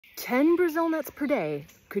10 Brazil nuts per day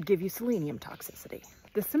could give you selenium toxicity,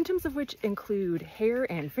 the symptoms of which include hair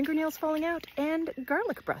and fingernails falling out and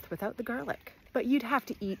garlic breath without the garlic. But you'd have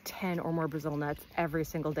to eat 10 or more Brazil nuts every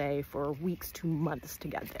single day for weeks to months to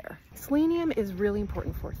get there. Selenium is really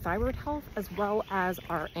important for thyroid health as well as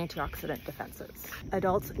our antioxidant defenses.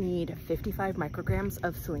 Adults need 55 micrograms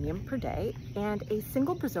of selenium per day, and a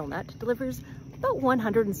single Brazil nut delivers about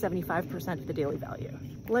 175% of the daily value,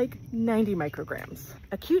 like 90 micrograms.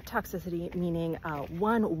 Acute toxicity, meaning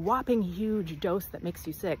one whopping huge dose that makes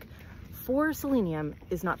you sick, for selenium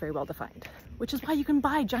is not very well defined, which is why you can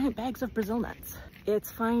buy giant bags of Brazil nuts. It's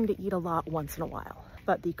fine to eat a lot once in a while,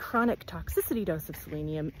 but the chronic toxicity dose of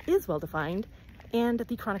selenium is well defined, and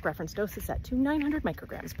the chronic reference dose is set to 900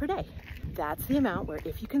 micrograms per day. That's the amount where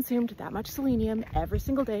if you consumed that much selenium every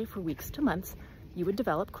single day for weeks to months, you would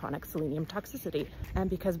develop chronic selenium toxicity. And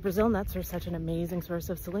because Brazil nuts are such an amazing source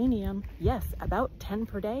of selenium, yes, about 10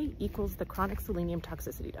 per day equals the chronic selenium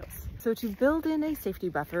toxicity dose. So to build in a safety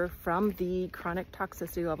buffer from the chronic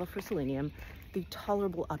toxicity level for selenium, the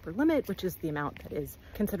tolerable upper limit, which is the amount that is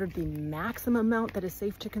considered the maximum amount that is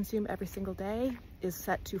safe to consume every single day, is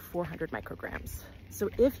set to 400 micrograms. So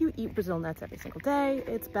if you eat Brazil nuts every single day,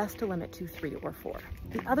 it's best to limit to 3 or 4.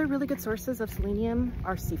 The other really good sources of selenium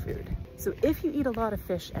are seafood. So if you eat a lot of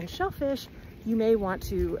fish and shellfish, you may want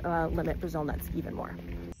to limit Brazil nuts even more.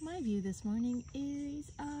 My view this morning is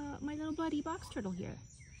my little buddy box turtle here,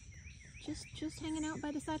 just hanging out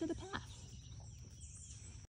by the side of the path.